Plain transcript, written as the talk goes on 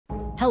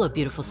Hello,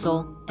 beautiful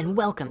soul, and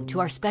welcome to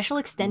our special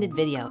extended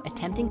video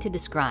attempting to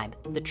describe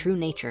the true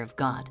nature of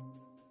God.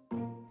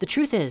 The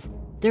truth is,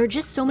 there are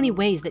just so many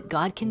ways that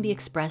God can be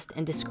expressed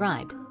and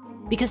described,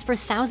 because for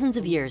thousands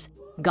of years,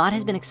 God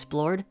has been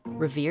explored,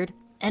 revered,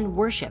 and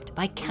worshiped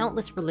by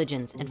countless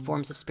religions and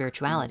forms of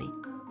spirituality.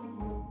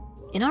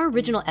 In our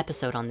original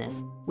episode on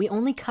this, we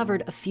only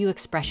covered a few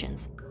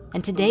expressions,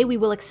 and today we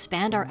will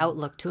expand our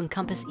outlook to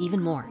encompass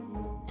even more.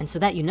 And so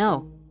that you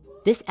know,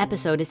 this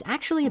episode is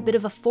actually a bit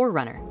of a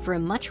forerunner for a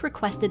much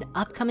requested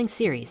upcoming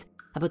series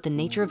about the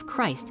nature of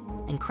Christ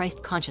and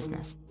Christ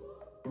consciousness.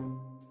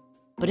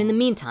 But in the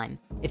meantime,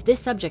 if this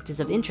subject is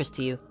of interest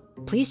to you,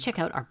 please check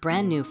out our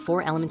brand new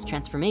 4 Elements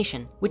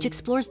transformation, which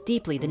explores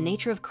deeply the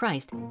nature of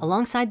Christ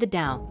alongside the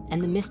Tao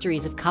and the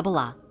mysteries of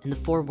Kabbalah and the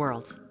 4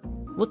 worlds.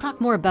 We'll talk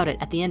more about it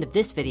at the end of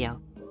this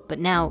video, but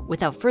now,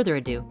 without further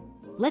ado,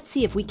 let's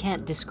see if we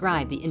can't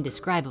describe the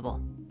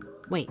indescribable.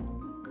 Wait,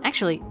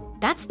 actually,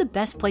 that's the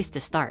best place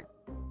to start.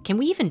 Can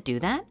we even do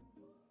that?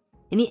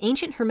 In the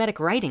ancient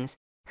Hermetic writings,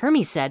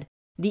 Hermes said,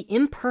 "The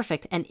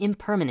imperfect and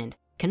impermanent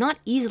cannot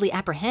easily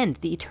apprehend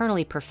the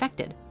eternally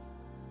perfected."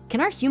 Can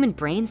our human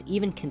brains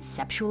even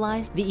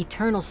conceptualize the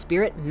eternal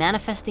spirit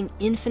manifesting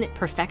infinite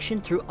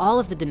perfection through all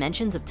of the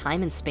dimensions of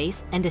time and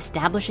space and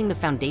establishing the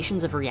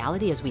foundations of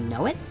reality as we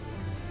know it?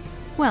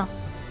 Well,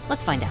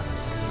 let's find out.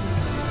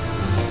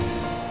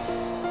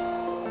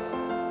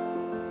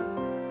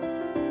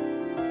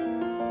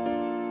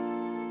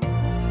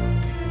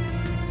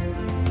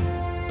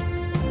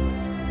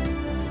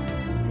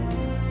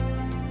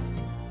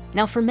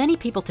 Now, for many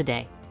people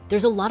today,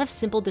 there's a lot of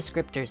simple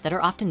descriptors that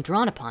are often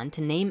drawn upon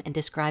to name and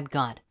describe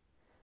God.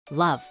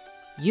 Love,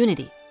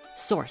 unity,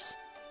 source,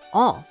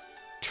 all,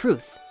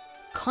 truth,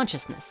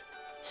 consciousness,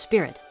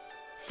 spirit,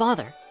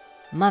 father,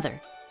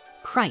 mother,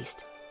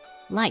 Christ,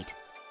 light.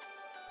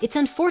 It's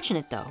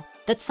unfortunate though,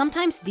 that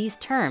sometimes these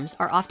terms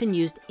are often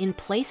used in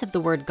place of the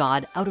word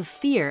God out of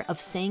fear of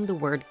saying the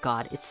word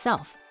God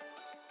itself.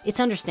 It's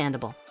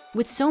understandable.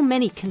 With so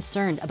many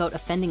concerned about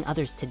offending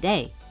others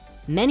today,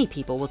 many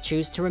people will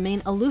choose to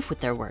remain aloof with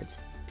their words,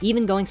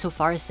 even going so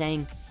far as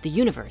saying the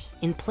universe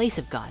in place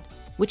of God,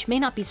 which may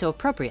not be so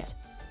appropriate.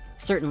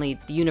 Certainly,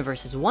 the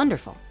universe is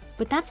wonderful,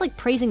 but that's like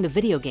praising the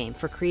video game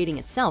for creating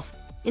itself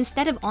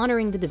instead of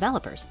honoring the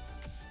developers.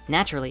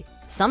 Naturally,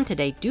 some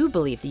today do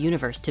believe the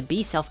universe to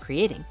be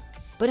self-creating,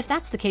 but if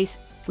that's the case,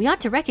 we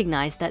ought to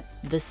recognize that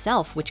the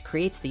self which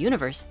creates the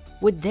universe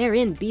would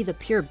therein be the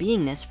pure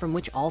beingness from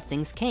which all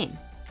things came.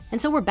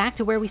 And so we're back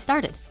to where we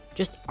started,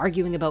 just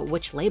arguing about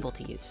which label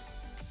to use.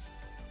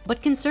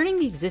 But concerning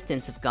the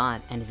existence of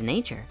God and his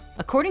nature,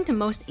 according to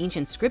most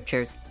ancient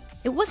scriptures,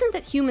 it wasn't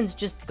that humans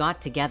just got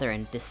together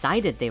and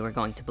decided they were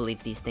going to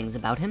believe these things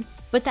about him,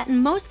 but that in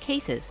most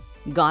cases,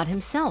 God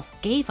himself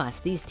gave us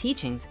these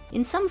teachings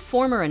in some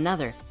form or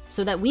another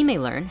so that we may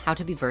learn how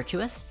to be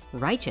virtuous,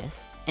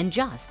 righteous, and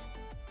just.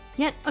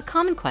 Yet a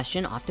common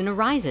question often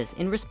arises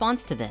in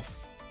response to this.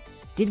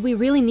 Did we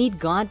really need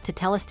God to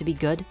tell us to be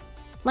good?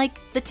 Like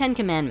the 10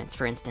 Commandments,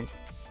 for instance.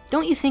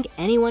 Don't you think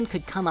anyone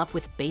could come up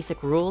with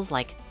basic rules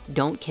like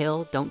don't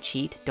kill, don't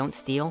cheat, don't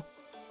steal?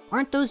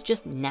 Aren't those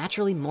just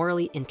naturally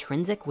morally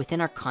intrinsic within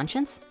our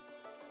conscience?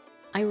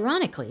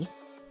 Ironically,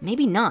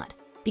 maybe not,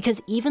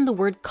 because even the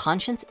word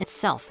conscience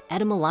itself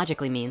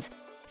etymologically means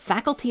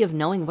faculty of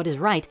knowing what is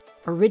right,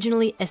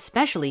 originally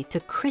especially to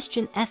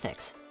Christian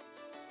ethics.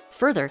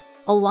 Further,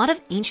 a lot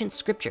of ancient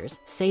scriptures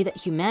say that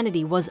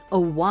humanity was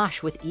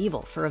awash with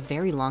evil for a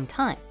very long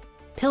time,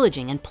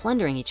 pillaging and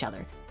plundering each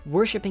other,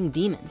 worshiping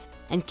demons,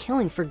 and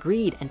killing for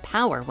greed and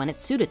power when it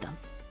suited them.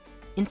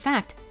 In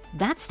fact,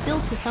 that's still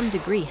to some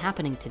degree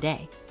happening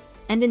today.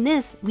 And in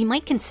this, we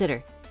might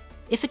consider,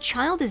 if a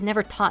child is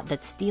never taught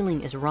that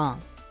stealing is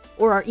wrong,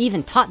 or are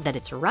even taught that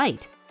it's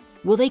right,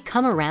 will they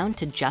come around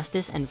to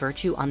justice and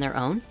virtue on their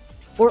own?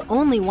 Or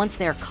only once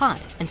they are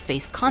caught and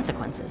face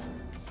consequences?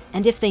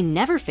 And if they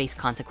never face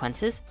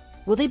consequences,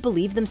 will they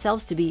believe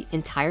themselves to be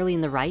entirely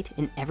in the right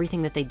in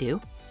everything that they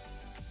do?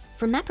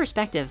 From that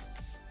perspective,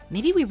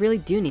 maybe we really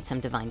do need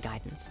some divine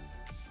guidance.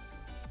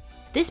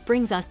 This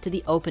brings us to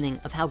the opening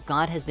of how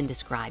God has been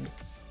described,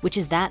 which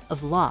is that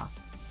of law.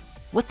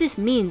 What this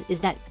means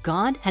is that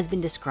God has been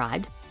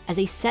described as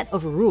a set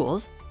of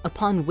rules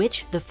upon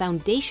which the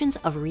foundations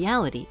of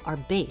reality are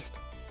based.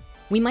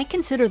 We might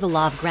consider the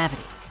law of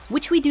gravity,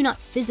 which we do not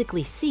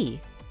physically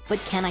see, but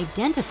can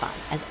identify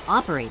as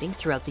operating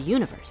throughout the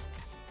universe.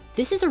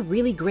 This is a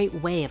really great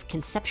way of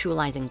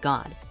conceptualizing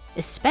God,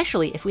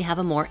 especially if we have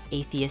a more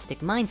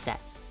atheistic mindset,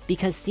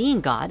 because seeing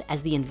God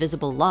as the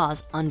invisible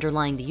laws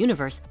underlying the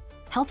universe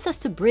helps us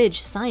to bridge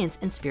science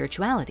and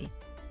spirituality.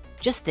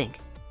 Just think,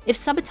 if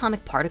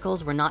subatomic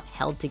particles were not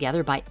held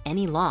together by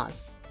any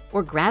laws,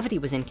 or gravity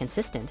was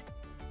inconsistent,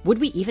 would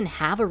we even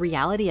have a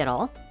reality at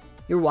all?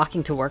 You're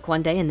walking to work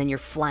one day and then you're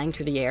flying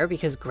through the air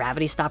because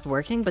gravity stopped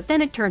working, but then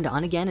it turned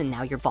on again and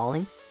now you're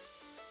falling.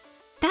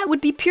 That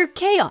would be pure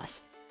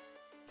chaos.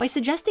 By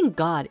suggesting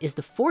God is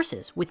the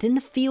forces within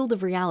the field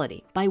of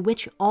reality by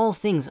which all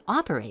things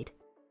operate,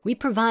 we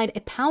provide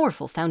a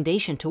powerful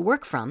foundation to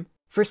work from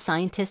for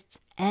scientists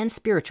and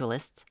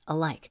spiritualists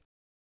alike.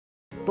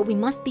 But we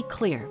must be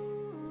clear,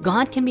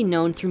 God can be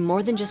known through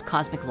more than just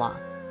cosmic law.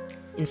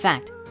 In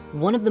fact,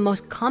 one of the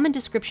most common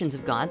descriptions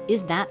of God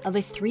is that of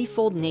a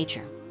threefold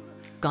nature.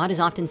 God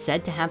is often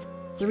said to have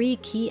three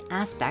key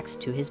aspects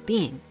to his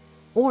being,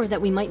 or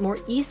that we might more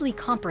easily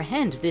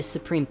comprehend this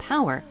supreme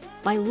power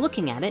by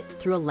looking at it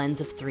through a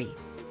lens of three.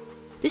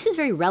 This is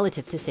very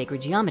relative to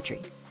sacred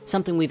geometry,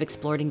 something we've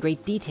explored in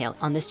great detail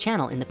on this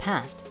channel in the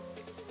past.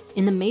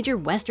 In the major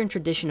Western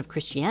tradition of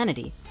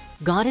Christianity,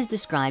 God is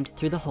described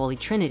through the Holy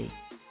Trinity.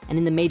 And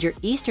in the major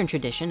Eastern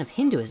tradition of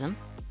Hinduism,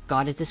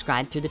 God is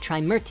described through the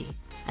Trimurti,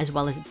 as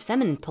well as its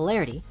feminine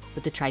polarity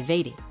with the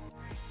Trivedi.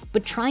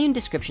 But triune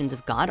descriptions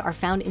of God are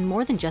found in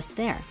more than just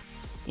there.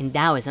 In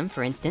Taoism,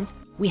 for instance,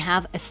 we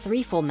have a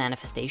threefold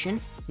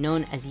manifestation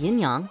known as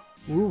Yin-Yang,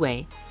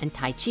 Wu-Wei, and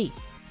Tai Chi.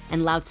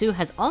 And Lao Tzu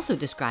has also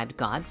described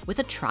God with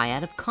a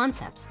triad of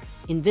concepts: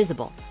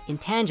 invisible,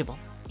 intangible,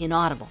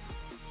 inaudible.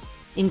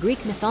 In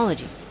Greek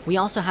mythology, we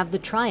also have the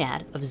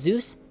triad of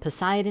Zeus,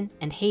 Poseidon,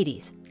 and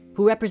Hades,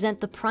 who represent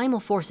the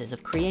primal forces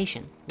of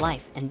creation,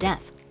 life, and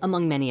death,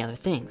 among many other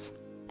things.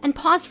 And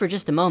pause for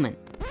just a moment.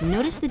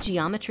 Notice the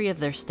geometry of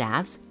their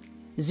staves.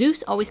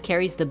 Zeus always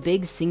carries the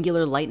big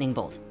singular lightning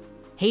bolt.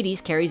 Hades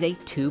carries a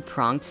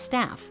two-pronged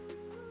staff,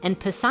 and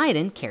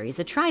Poseidon carries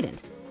a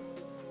trident.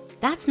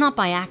 That's not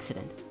by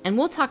accident, and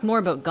we'll talk more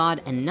about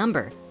God and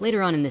number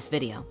later on in this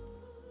video.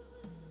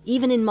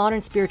 Even in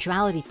modern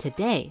spirituality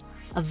today,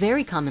 a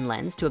very common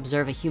lens to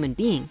observe a human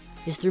being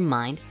is through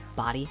mind,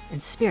 body,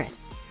 and spirit.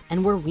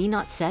 And were we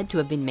not said to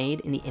have been made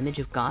in the image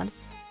of God?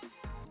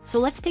 So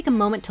let's take a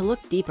moment to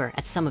look deeper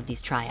at some of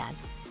these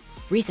triads.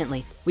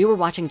 Recently, we were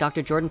watching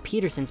Dr. Jordan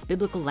Peterson's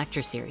biblical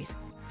lecture series.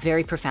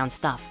 Very profound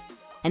stuff.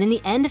 And in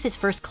the end of his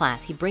first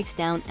class, he breaks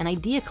down an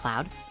idea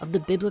cloud of the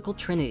biblical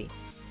Trinity,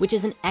 which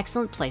is an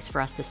excellent place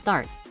for us to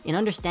start in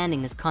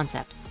understanding this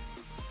concept.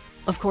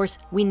 Of course,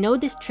 we know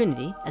this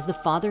Trinity as the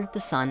Father, the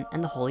Son,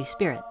 and the Holy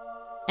Spirit.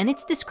 And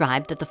it's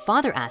described that the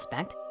Father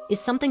aspect is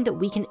something that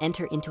we can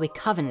enter into a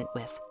covenant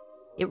with.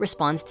 It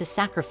responds to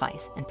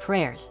sacrifice and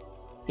prayers.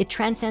 It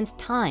transcends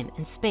time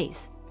and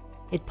space.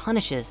 It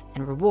punishes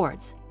and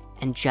rewards,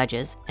 and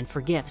judges and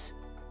forgives.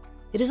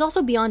 It is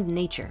also beyond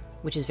nature,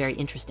 which is very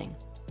interesting.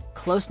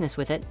 Closeness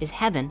with it is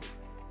heaven,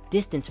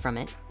 distance from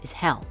it is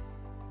hell.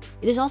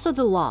 It is also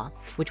the law,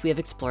 which we have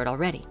explored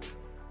already.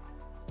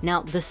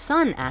 Now, the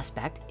Son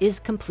aspect is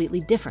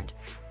completely different.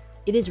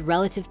 It is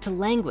relative to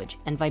language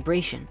and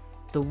vibration,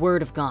 the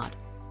Word of God.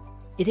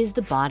 It is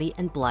the body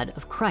and blood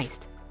of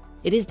Christ.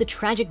 It is the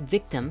tragic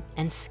victim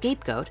and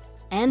scapegoat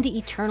and the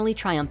eternally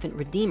triumphant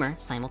Redeemer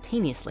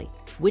simultaneously,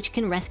 which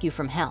can rescue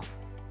from hell.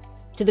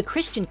 To the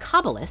Christian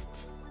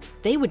Kabbalists,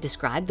 they would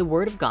describe the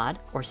Word of God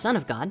or Son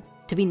of God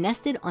to be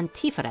nested on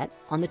Tiferet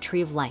on the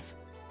tree of life.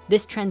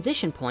 This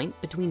transition point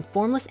between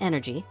formless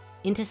energy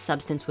into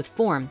substance with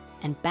form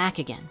and back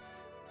again.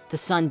 The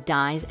Son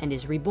dies and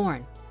is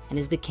reborn and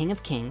is the King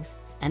of Kings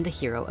and the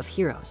hero of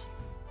heroes.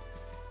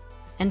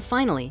 And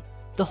finally,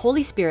 the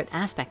Holy Spirit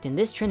aspect in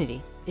this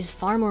Trinity is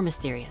far more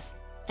mysterious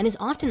and is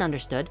often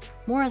understood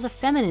more as a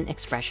feminine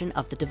expression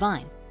of the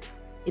divine.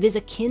 It is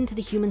akin to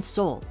the human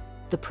soul,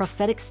 the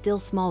prophetic still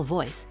small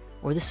voice,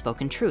 or the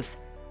spoken truth.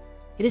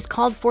 It is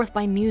called forth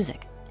by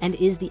music and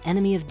is the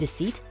enemy of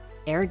deceit,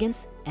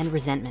 arrogance, and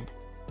resentment.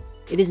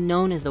 It is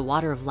known as the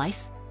water of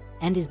life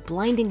and is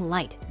blinding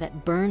light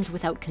that burns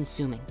without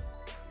consuming.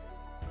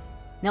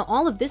 Now,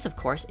 all of this, of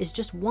course, is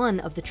just one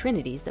of the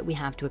trinities that we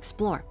have to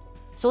explore.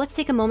 So let's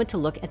take a moment to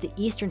look at the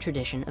Eastern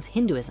tradition of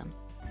Hinduism.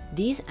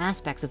 These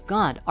aspects of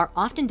God are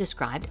often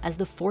described as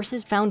the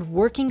forces found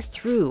working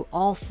through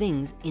all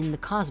things in the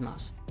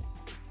cosmos.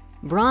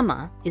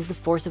 Brahma is the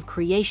force of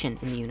creation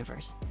in the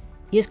universe.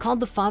 He is called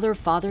the father of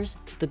fathers,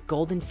 the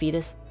golden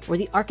fetus, or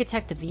the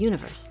architect of the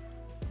universe.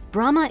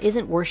 Brahma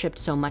isn't worshiped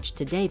so much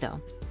today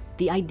though.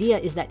 The idea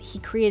is that he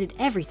created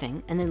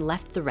everything and then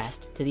left the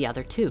rest to the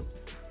other two.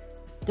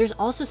 There's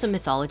also some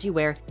mythology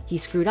where he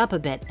screwed up a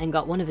bit and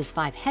got one of his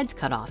 5 heads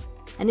cut off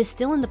and is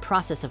still in the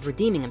process of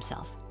redeeming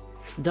himself,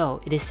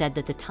 though it is said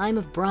that the time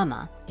of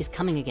Brahma is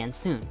coming again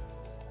soon.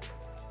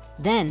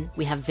 Then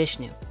we have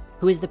Vishnu,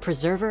 who is the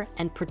preserver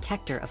and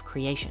protector of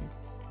creation.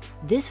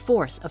 This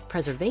force of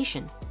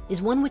preservation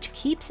is one which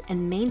keeps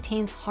and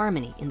maintains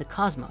harmony in the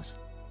cosmos.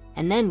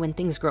 And then when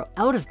things grow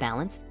out of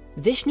balance,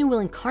 Vishnu will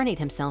incarnate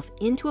himself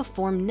into a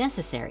form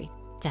necessary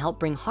to help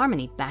bring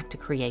harmony back to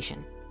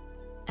creation.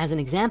 As an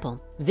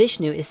example,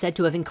 Vishnu is said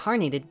to have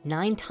incarnated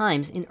 9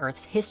 times in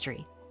Earth's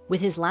history, with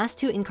his last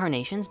 2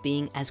 incarnations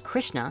being as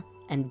Krishna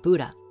and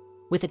Buddha,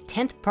 with a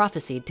 10th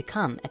prophesied to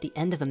come at the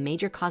end of a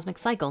major cosmic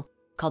cycle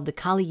called the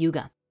Kali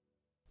Yuga.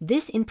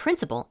 This in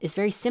principle is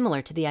very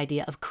similar to the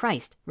idea of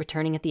Christ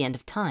returning at the end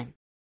of time.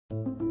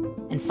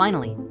 And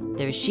finally,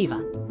 there is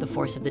Shiva, the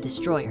force of the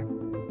destroyer.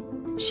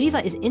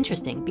 Shiva is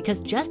interesting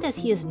because just as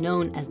he is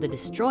known as the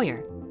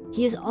destroyer,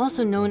 he is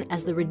also known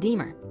as the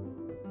redeemer.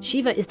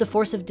 Shiva is the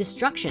force of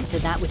destruction to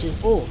that which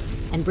is old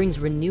and brings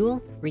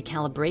renewal,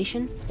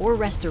 recalibration, or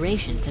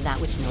restoration to that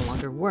which no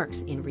longer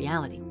works in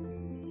reality.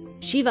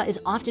 Shiva is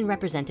often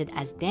represented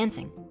as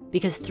dancing,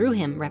 because through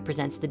him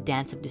represents the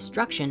dance of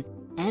destruction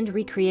and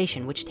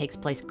recreation, which takes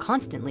place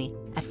constantly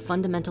at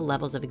fundamental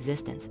levels of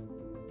existence.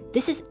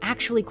 This is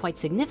actually quite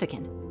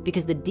significant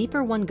because the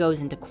deeper one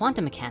goes into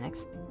quantum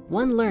mechanics,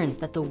 one learns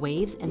that the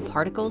waves and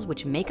particles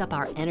which make up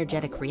our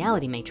energetic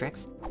reality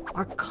matrix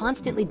are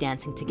constantly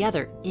dancing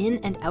together in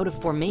and out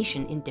of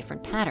formation in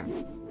different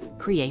patterns: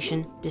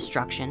 creation,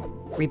 destruction,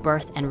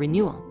 rebirth, and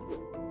renewal.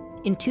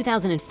 In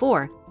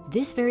 2004,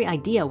 this very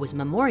idea was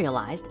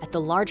memorialized at the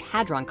Large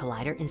Hadron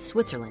Collider in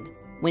Switzerland,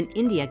 when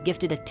India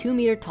gifted a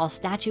 2-meter tall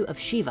statue of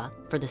Shiva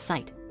for the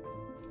site.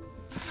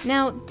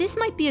 Now, this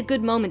might be a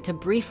good moment to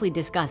briefly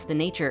discuss the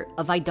nature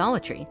of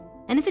idolatry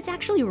and if it's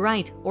actually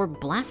right or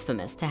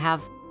blasphemous to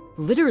have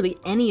literally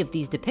any of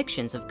these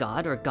depictions of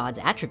God or God's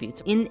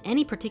attributes in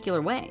any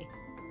particular way.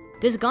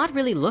 Does God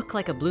really look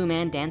like a blue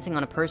man dancing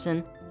on a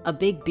person, a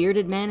big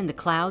bearded man in the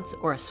clouds,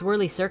 or a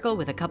swirly circle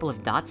with a couple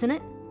of dots in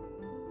it?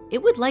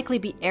 It would likely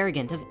be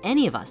arrogant of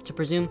any of us to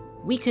presume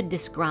we could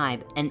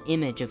describe an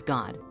image of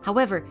God.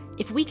 However,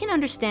 if we can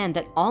understand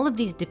that all of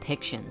these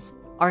depictions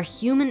are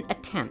human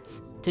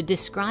attempts to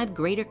describe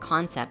greater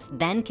concepts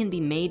than can be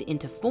made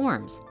into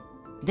forms,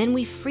 then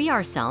we free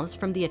ourselves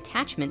from the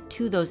attachment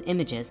to those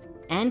images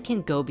and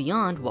can go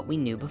beyond what we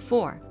knew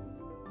before.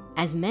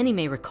 As many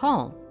may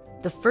recall,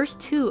 the first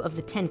 2 of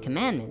the 10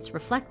 commandments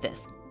reflect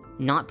this: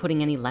 not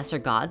putting any lesser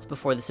gods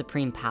before the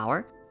supreme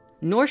power,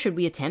 nor should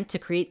we attempt to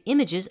create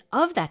images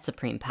of that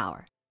supreme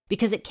power,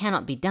 because it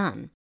cannot be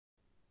done.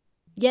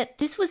 Yet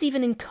this was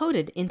even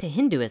encoded into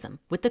Hinduism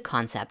with the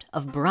concept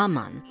of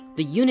Brahman,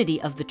 the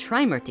unity of the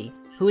Trimurti,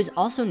 who is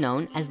also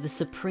known as the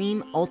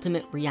supreme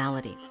ultimate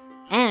reality,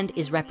 and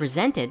is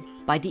represented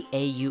by the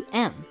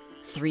AUM,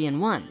 3 in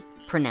 1,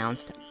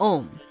 pronounced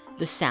Om,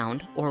 the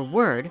sound or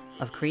word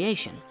of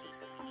creation.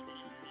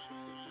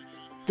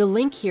 The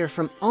link here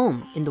from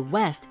Om in the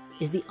West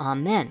is the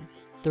Amen,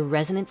 the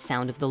resonant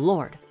sound of the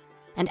Lord.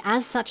 And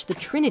as such, the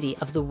Trinity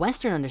of the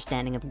Western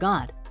understanding of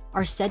God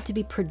are said to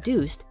be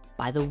produced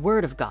by the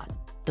Word of God,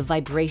 the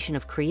vibration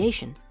of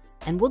creation.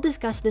 And we'll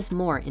discuss this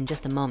more in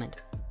just a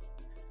moment.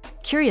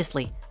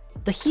 Curiously,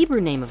 the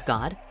Hebrew name of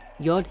God,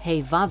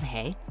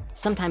 Yod-He-Vav-He,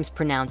 sometimes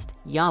pronounced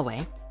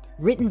Yahweh,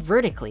 written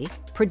vertically,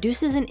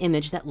 produces an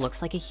image that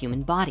looks like a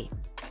human body.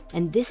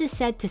 And this is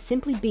said to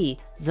simply be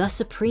the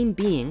supreme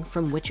being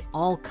from which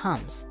all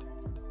comes.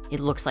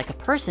 It looks like a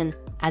person.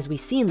 As we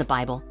see in the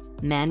Bible,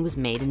 man was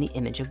made in the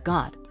image of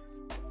God.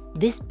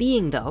 This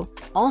being, though,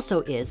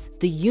 also is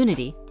the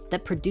unity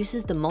that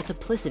produces the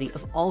multiplicity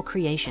of all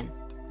creation,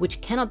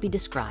 which cannot be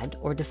described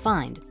or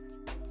defined.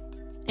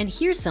 And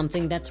here's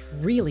something that's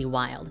really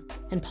wild,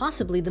 and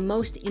possibly the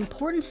most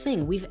important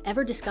thing we've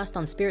ever discussed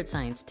on spirit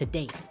science to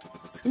date.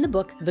 In the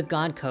book, The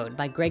God Code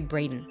by Greg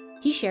Braden,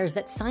 he shares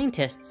that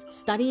scientists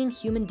studying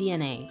human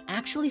DNA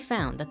actually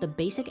found that the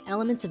basic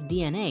elements of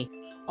DNA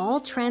all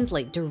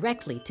translate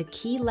directly to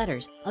key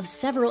letters of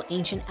several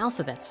ancient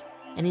alphabets.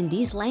 And in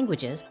these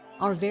languages,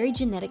 our very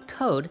genetic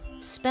code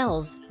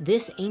spells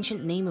this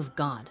ancient name of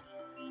God.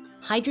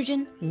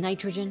 Hydrogen,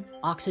 nitrogen,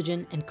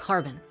 oxygen, and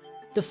carbon,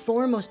 the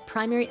 4 most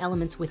primary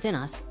elements within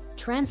us,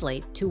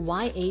 translate to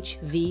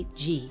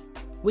YHVG,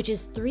 which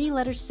is 3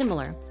 letters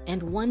similar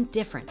and 1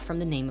 different from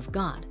the name of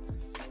God.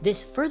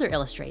 This further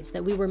illustrates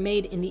that we were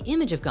made in the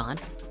image of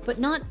God, but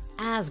not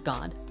as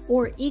God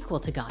or equal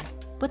to God,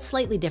 but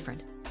slightly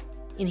different.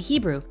 In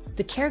Hebrew,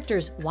 the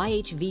characters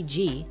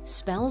YHVG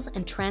spells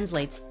and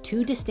translates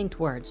 2 distinct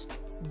words: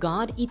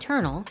 God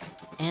eternal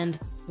and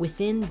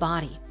within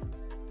body.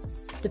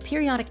 The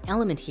periodic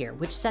element here,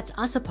 which sets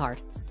us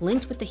apart,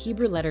 linked with the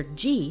Hebrew letter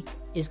G,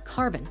 is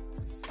carbon,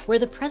 where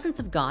the presence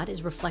of God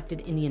is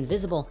reflected in the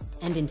invisible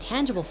and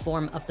intangible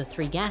form of the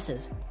 3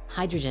 gases,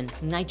 hydrogen,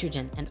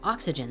 nitrogen, and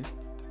oxygen.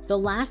 The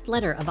last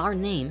letter of our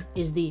name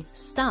is the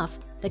stuff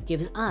that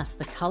gives us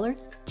the color,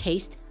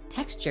 taste,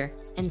 texture,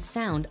 and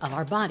sound of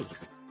our body.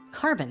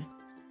 Carbon,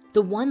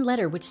 the 1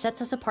 letter which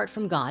sets us apart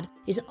from God,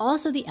 is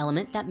also the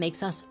element that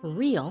makes us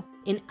real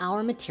in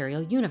our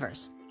material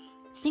universe.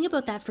 Think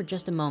about that for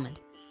just a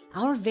moment.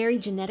 Our very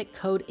genetic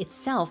code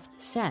itself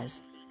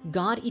says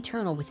God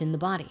eternal within the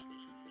body.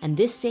 And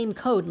this same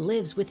code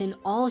lives within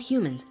all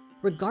humans,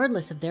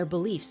 regardless of their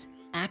beliefs,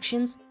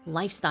 actions,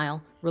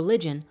 lifestyle,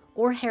 religion,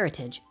 or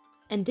heritage.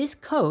 And this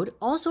code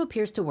also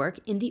appears to work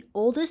in the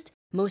oldest,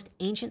 most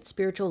ancient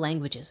spiritual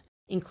languages,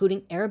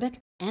 including Arabic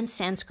and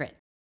Sanskrit.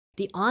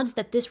 The odds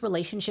that this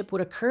relationship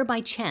would occur by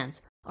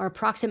chance are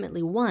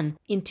approximately 1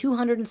 in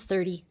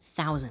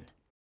 230,000.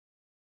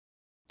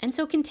 And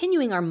so,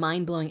 continuing our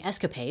mind-blowing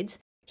escapades,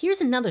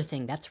 here's another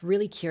thing that's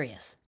really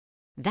curious.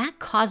 That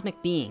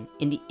cosmic being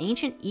in the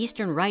ancient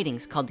Eastern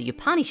writings called the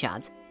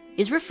Upanishads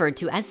is referred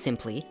to as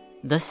simply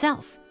the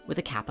Self with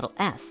a capital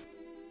S.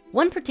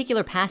 One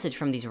particular passage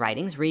from these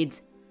writings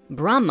reads,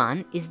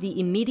 Brahman is the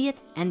immediate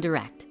and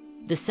direct,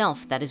 the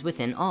self that is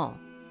within all.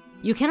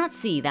 You cannot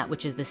see that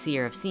which is the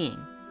seer of seeing.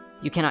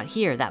 You cannot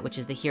hear that which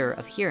is the hearer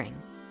of hearing.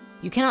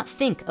 You cannot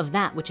think of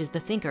that which is the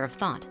thinker of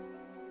thought.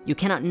 You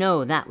cannot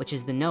know that which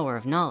is the knower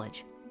of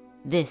knowledge.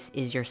 This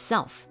is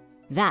yourself.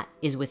 That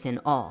is within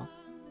all.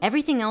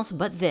 Everything else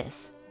but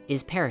this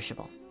is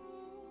perishable.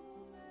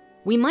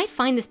 We might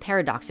find this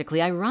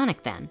paradoxically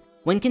ironic then,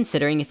 when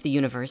considering if the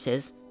universe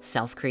is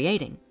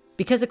self-creating,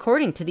 because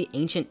according to the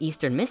ancient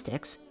Eastern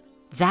mystics,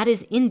 that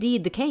is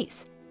indeed the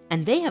case.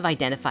 And they have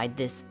identified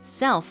this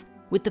self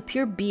with the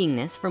pure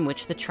beingness from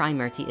which the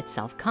Trimurti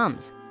itself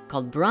comes,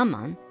 called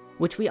Brahman,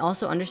 which we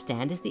also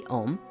understand as the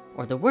Om,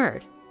 or the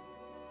word.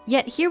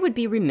 Yet here would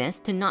be remiss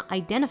to not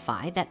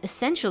identify that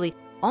essentially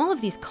all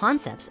of these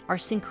concepts are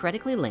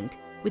syncretically linked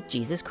with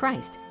Jesus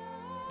Christ.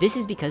 This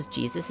is because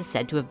Jesus is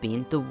said to have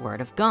been the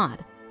Word of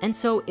God. And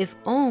so if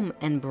Om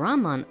and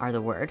Brahman are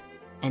the word,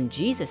 and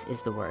Jesus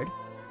is the word,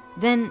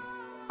 then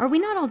are we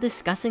not all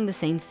discussing the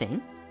same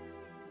thing?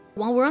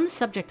 While we're on the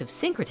subject of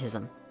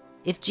syncretism,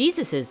 if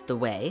Jesus is the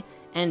way,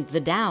 and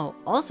the Tao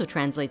also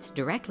translates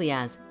directly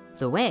as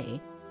the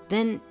way,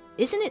 then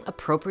isn't it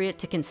appropriate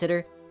to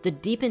consider the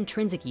deep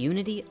intrinsic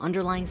unity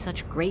underlying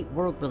such great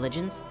world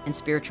religions and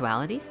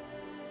spiritualities?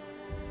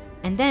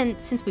 And then,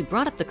 since we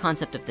brought up the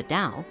concept of the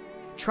Tao,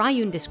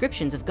 triune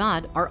descriptions of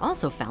God are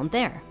also found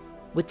there,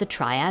 with the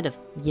triad of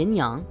yin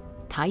yang,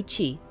 tai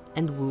chi,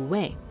 and wu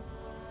wei.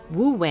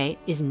 Wu wei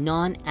is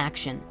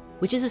non-action,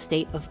 which is a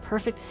state of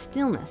perfect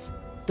stillness,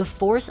 the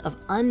force of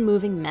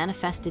unmoving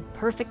manifested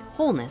perfect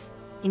wholeness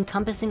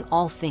encompassing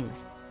all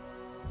things.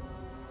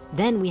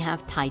 Then we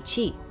have tai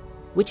chi,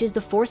 which is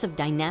the force of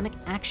dynamic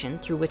action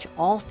through which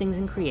all things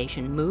in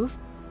creation move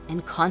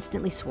and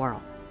constantly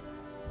swirl.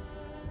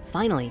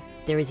 Finally,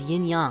 there is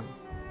yin yang,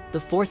 the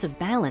force of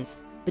balance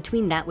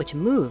between that which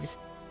moves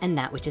and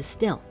that which is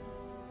still.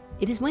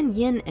 It is when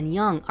yin and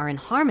yang are in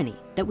harmony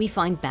that we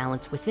find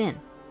balance within,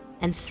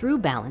 and through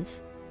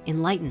balance,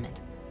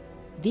 enlightenment.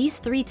 These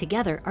three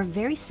together are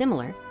very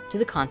similar to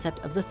the concept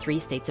of the three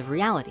states of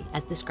reality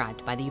as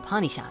described by the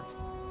Upanishads,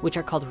 which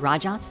are called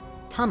Rajas,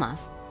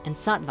 Tamas, and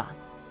Sattva,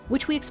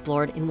 which we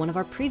explored in one of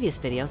our previous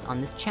videos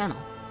on this channel.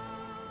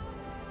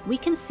 We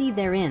can see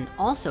therein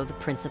also the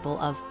principle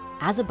of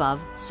as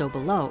above, so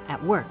below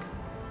at work.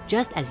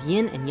 Just as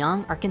yin and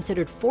yang are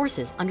considered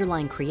forces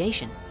underlying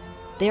creation,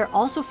 they are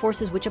also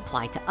forces which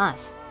apply to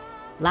us.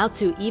 Lao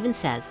Tzu even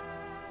says,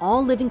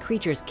 all living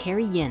creatures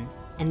carry yin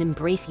and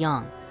embrace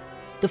yang.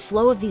 The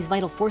flow of these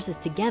vital forces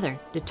together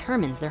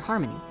determines their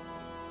harmony.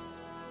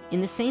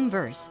 In the same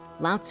verse,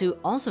 Lao Tzu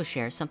also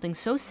shares something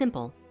so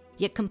simple,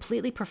 yet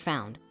completely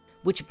profound,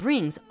 which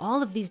brings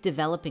all of these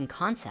developing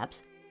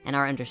concepts and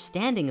our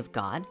understanding of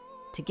God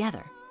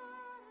together.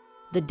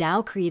 The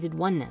Tao created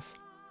oneness,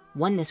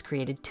 oneness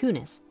created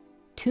two-ness,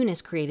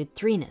 two-ness created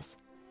three-ness,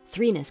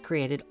 three-ness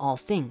created all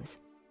things.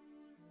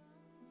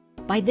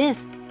 By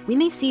this, we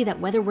may see that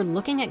whether we're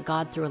looking at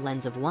God through a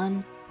lens of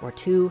one, or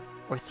two,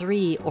 or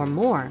three, or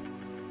more,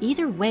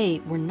 either way,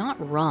 we're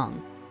not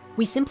wrong.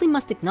 We simply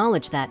must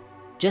acknowledge that,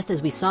 just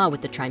as we saw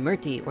with the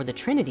Trimurti or the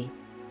Trinity,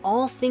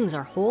 all things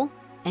are whole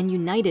and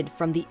united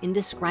from the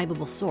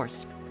indescribable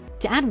source.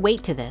 To add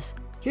weight to this,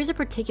 here's a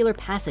particular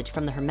passage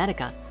from the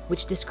Hermetica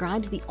which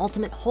describes the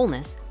ultimate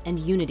wholeness and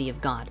unity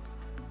of God.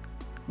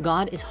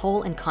 God is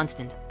whole and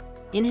constant.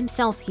 In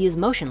himself, he is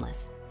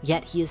motionless,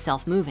 yet he is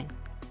self-moving.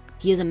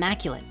 He is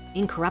immaculate,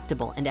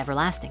 incorruptible, and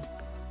everlasting.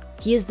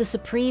 He is the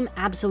supreme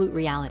absolute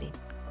reality.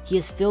 He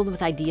is filled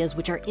with ideas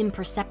which are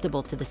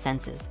imperceptible to the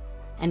senses,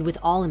 and with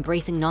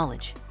all-embracing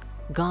knowledge.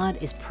 God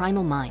is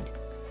primal mind.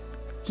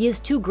 He is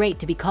too great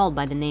to be called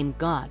by the name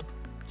God.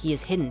 He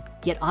is hidden,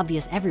 yet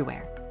obvious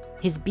everywhere.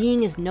 His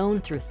being is known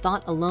through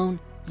thought alone,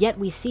 yet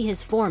we see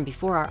his form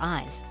before our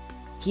eyes.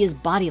 He is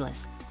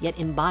bodiless, yet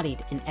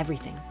embodied in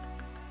everything.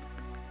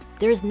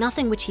 There is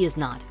nothing which he is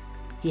not.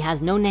 He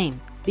has no name,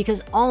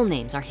 because all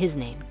names are his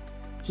name.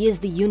 He is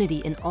the unity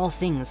in all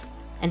things,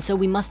 and so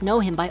we must know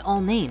him by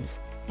all names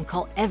and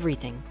call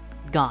everything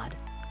God.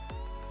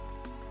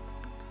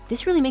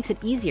 This really makes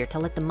it easier to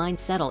let the mind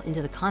settle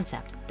into the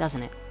concept,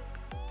 doesn't it?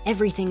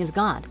 Everything is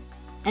God.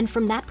 And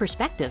from that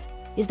perspective,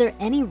 is there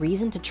any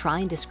reason to try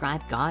and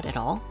describe God at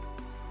all?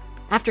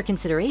 After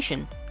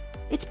consideration,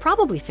 it's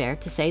probably fair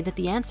to say that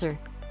the answer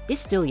is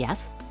still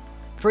yes,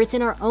 for it's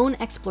in our own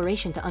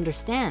exploration to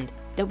understand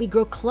that we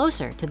grow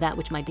closer to that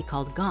which might be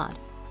called God,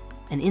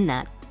 and in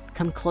that,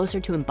 come closer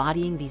to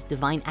embodying these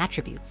divine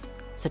attributes,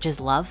 such as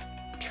love,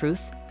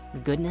 truth,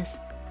 goodness,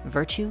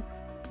 virtue,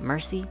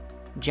 mercy,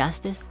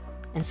 justice,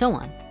 and so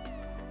on.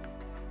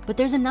 But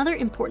there's another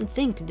important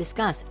thing to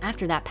discuss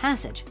after that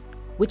passage,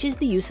 which is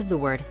the use of the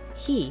word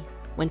he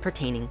when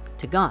pertaining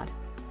to God.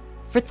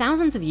 For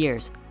thousands of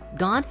years,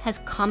 God has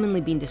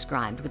commonly been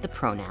described with the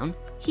pronoun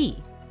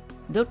he,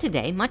 though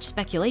today much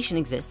speculation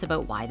exists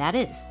about why that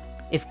is.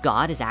 If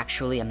God is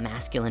actually a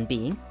masculine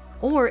being,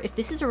 or if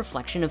this is a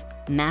reflection of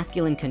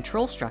masculine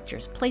control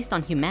structures placed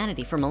on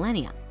humanity for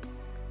millennia.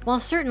 While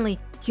certainly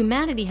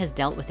humanity has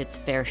dealt with its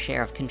fair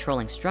share of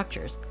controlling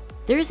structures,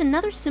 there is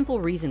another simple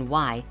reason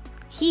why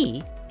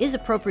he is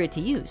appropriate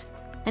to use.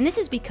 And this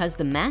is because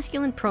the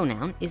masculine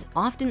pronoun is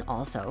often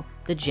also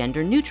the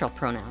gender neutral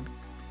pronoun.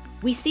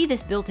 We see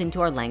this built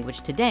into our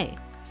language today,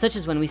 such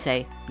as when we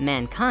say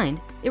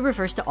mankind, it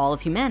refers to all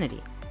of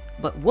humanity,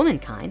 but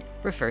womankind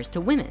refers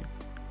to women.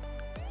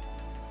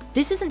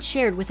 This isn't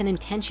shared with an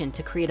intention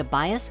to create a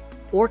bias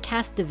or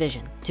cast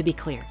division, to be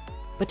clear,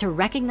 but to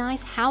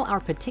recognize how our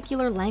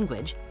particular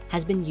language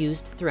has been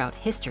used throughout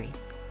history.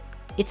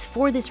 It's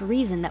for this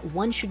reason that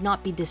one should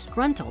not be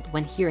disgruntled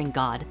when hearing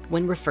God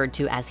when referred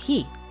to as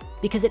he,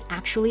 because it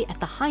actually at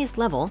the highest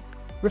level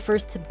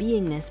refers to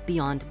beingness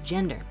beyond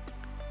gender.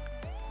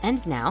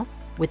 And now,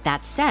 with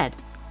that said,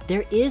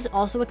 there is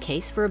also a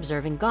case for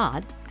observing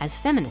God as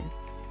feminine,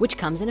 which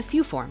comes in a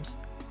few forms.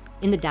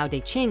 In the Tao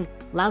Te Ching,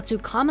 Lao Tzu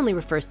commonly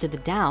refers to the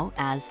Tao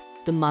as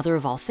the mother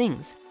of all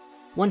things.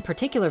 One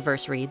particular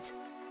verse reads,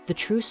 "The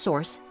true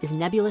source is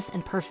nebulous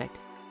and perfect,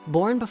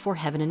 born before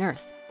heaven and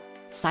earth,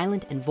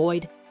 silent and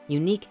void,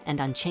 unique and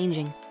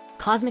unchanging,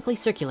 cosmically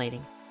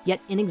circulating,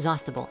 yet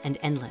inexhaustible and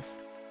endless.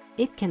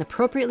 It can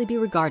appropriately be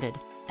regarded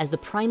as the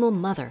primal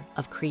mother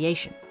of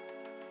creation."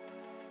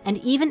 And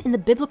even in the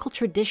biblical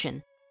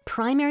tradition,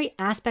 primary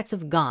aspects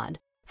of God,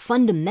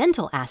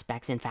 fundamental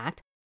aspects in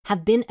fact,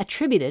 have been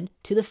attributed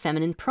to the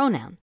feminine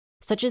pronoun,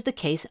 such as the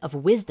case of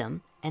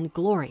wisdom and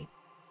glory.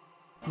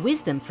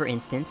 Wisdom, for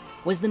instance,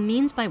 was the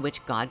means by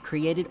which God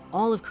created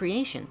all of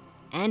creation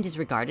and is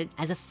regarded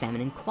as a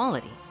feminine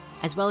quality,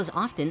 as well as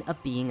often a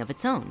being of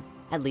its own,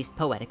 at least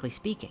poetically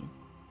speaking.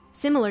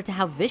 Similar to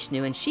how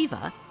Vishnu and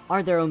Shiva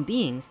are their own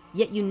beings,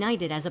 yet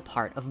united as a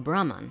part of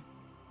Brahman.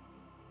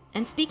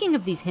 And speaking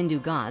of these Hindu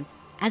gods,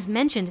 as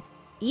mentioned,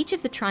 each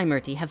of the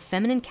Trimurti have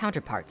feminine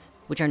counterparts,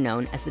 which are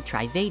known as the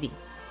Trivedi.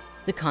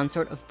 The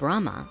consort of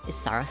Brahma is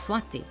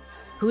Saraswati,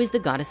 who is the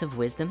goddess of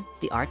wisdom,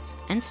 the arts,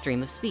 and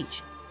stream of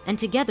speech. And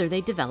together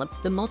they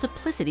developed the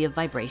multiplicity of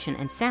vibration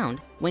and sound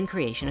when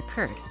creation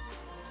occurred.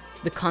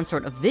 The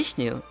consort of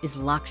Vishnu is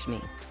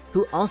Lakshmi,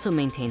 who also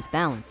maintains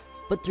balance,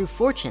 but through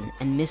fortune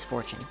and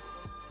misfortune.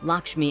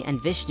 Lakshmi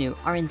and Vishnu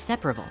are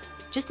inseparable,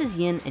 just as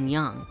yin and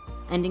yang,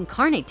 and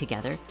incarnate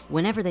together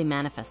whenever they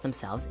manifest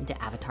themselves into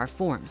avatar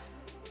forms.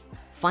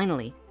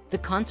 Finally, the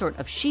consort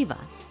of Shiva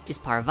is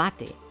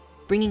Parvati,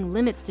 bringing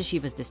limits to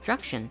Shiva's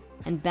destruction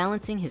and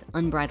balancing his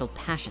unbridled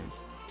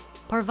passions.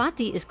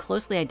 Parvati is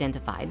closely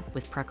identified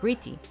with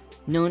Prakriti,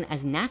 known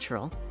as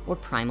natural or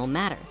primal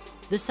matter,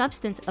 the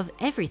substance of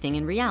everything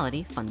in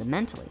reality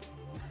fundamentally.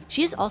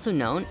 She is also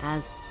known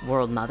as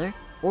World Mother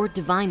or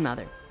Divine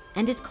Mother,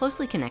 and is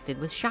closely connected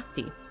with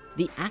Shakti,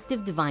 the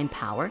active divine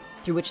power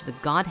through which the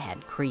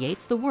Godhead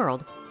creates the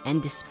world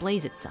and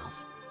displays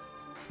itself.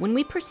 When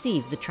we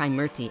perceive the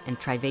Trimurti and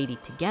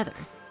Trivedi together,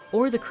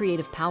 or the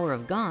creative power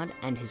of God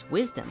and his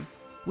wisdom,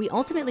 we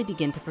ultimately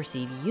begin to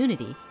perceive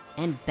unity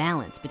and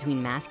balance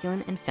between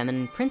masculine and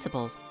feminine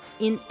principles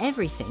in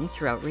everything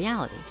throughout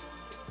reality.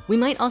 We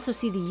might also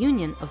see the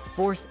union of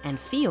force and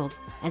field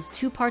as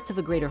two parts of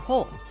a greater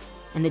whole,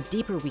 and the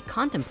deeper we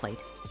contemplate,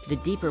 the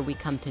deeper we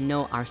come to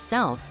know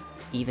ourselves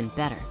even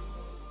better.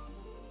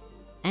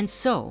 And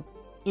so,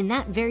 in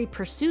that very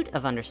pursuit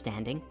of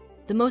understanding,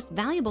 the most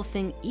valuable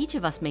thing each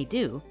of us may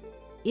do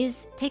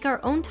is take our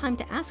own time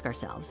to ask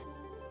ourselves,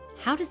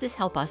 how does this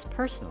help us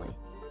personally?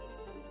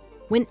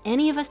 When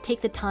any of us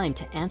take the time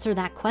to answer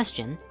that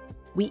question,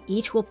 we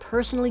each will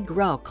personally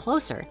grow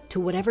closer to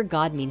whatever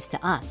God means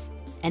to us,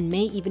 and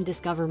may even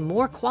discover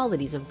more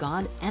qualities of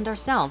God and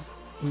ourselves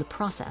in the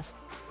process.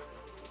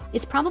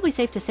 It's probably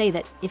safe to say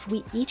that if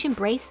we each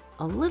embrace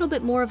a little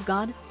bit more of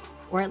God,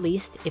 or at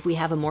least if we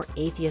have a more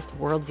atheist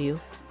worldview,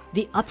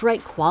 the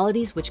upright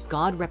qualities which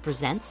God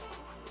represents,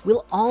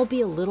 we'll all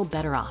be a little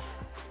better off,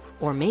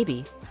 or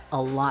maybe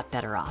a lot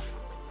better off.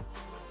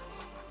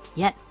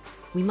 Yet,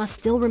 we must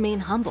still remain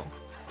humble,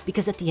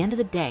 because at the end of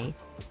the day,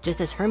 just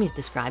as Hermes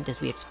described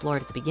as we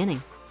explored at the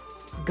beginning,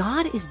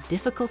 God is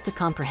difficult to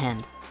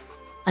comprehend.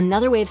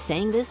 Another way of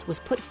saying this was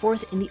put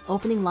forth in the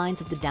opening lines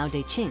of the Tao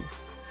Te Ching,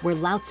 where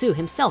Lao Tzu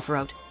himself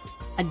wrote,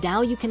 "A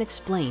Tao you can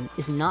explain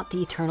is not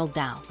the eternal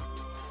Tao.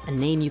 A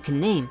name you can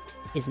name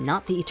is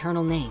not the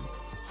eternal name."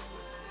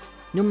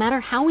 No matter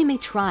how we may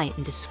try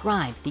and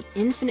describe the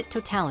infinite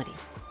totality,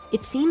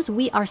 it seems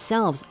we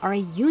ourselves are a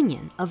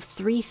union of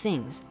three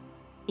things: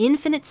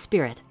 infinite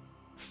spirit,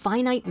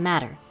 finite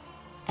matter,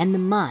 and the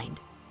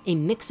mind, a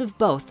mix of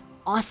both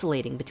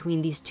oscillating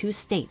between these two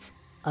states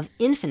of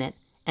infinite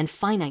and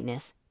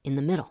finiteness in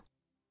the middle.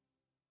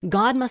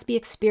 God must be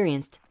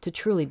experienced to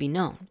truly be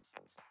known.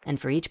 And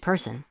for each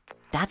person,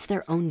 that's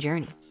their own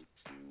journey.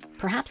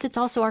 Perhaps it's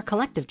also our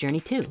collective journey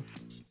too.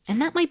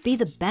 And that might be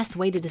the best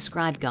way to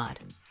describe God,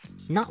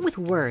 not with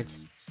words,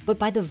 but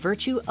by the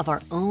virtue of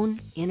our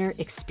own inner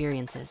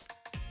experiences.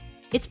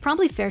 It's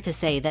probably fair to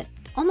say that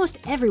almost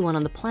everyone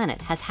on the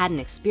planet has had an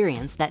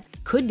experience that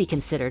could be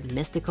considered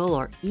mystical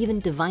or even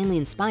divinely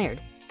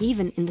inspired,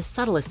 even in the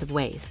subtlest of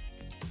ways.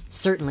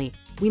 Certainly,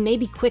 we may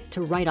be quick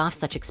to write off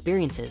such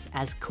experiences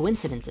as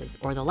coincidences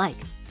or the like,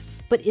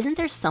 but isn't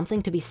there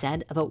something to be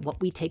said about what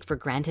we take for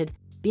granted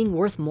being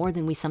worth more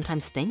than we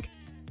sometimes think?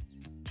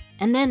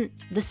 And then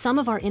the sum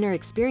of our inner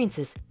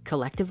experiences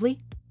collectively,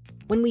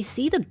 when we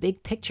see the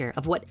big picture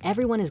of what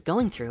everyone is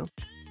going through,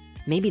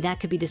 maybe that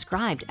could be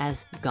described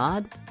as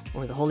God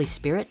or the Holy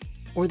Spirit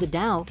or the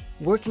Tao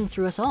working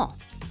through us all.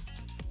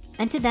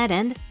 And to that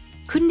end,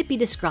 couldn't it be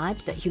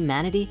described that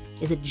humanity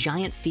is a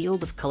giant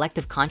field of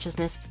collective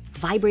consciousness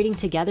vibrating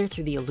together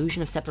through the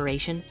illusion of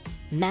separation,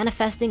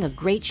 manifesting a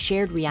great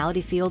shared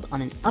reality field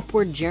on an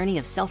upward journey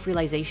of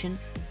self-realization,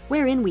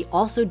 wherein we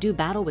also do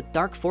battle with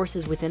dark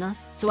forces within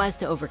us so as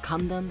to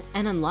overcome them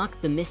and unlock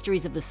the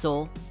mysteries of the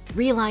soul,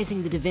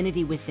 realizing the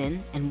divinity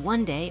within, and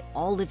one day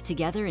all live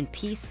together in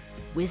peace,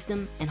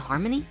 wisdom, and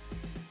harmony?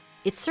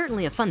 It's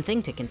certainly a fun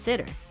thing to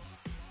consider.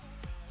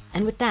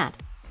 And with that,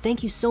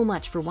 thank you so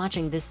much for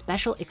watching this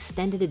special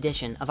extended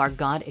edition of our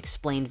God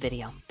Explained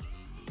video.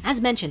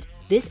 As mentioned,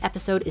 this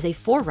episode is a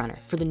forerunner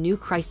for the new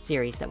Christ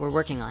series that we're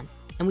working on,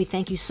 and we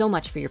thank you so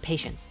much for your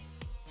patience.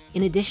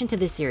 In addition to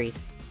this series,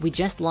 we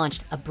just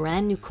launched a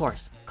brand new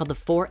course called the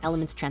 4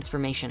 Elements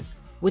Transformation,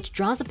 which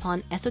draws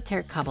upon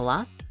esoteric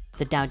Kabbalah,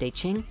 the Tao Te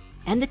Ching,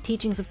 and the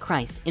teachings of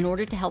Christ in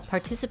order to help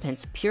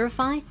participants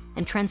purify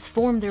and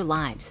transform their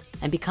lives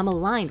and become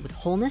aligned with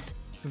wholeness,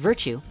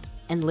 virtue,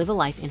 and live a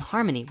life in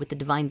harmony with the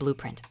divine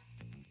blueprint.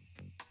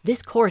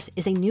 This course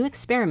is a new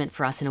experiment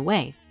for us in a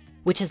way,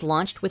 which has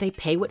launched with a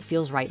pay what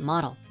feels right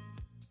model.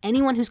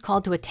 Anyone who's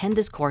called to attend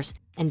this course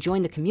and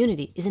join the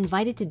community is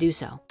invited to do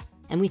so,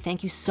 and we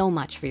thank you so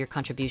much for your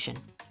contribution.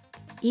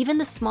 Even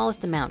the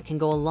smallest amount can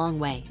go a long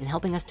way in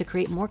helping us to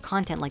create more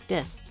content like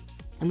this,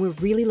 and we're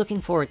really looking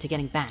forward to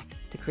getting back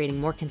to creating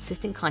more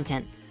consistent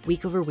content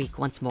week over week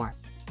once more.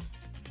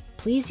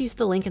 Please use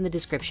the link in the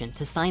description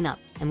to sign up,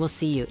 and we'll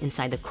see you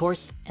inside the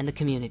course and the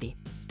community.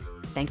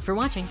 Thanks for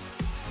watching.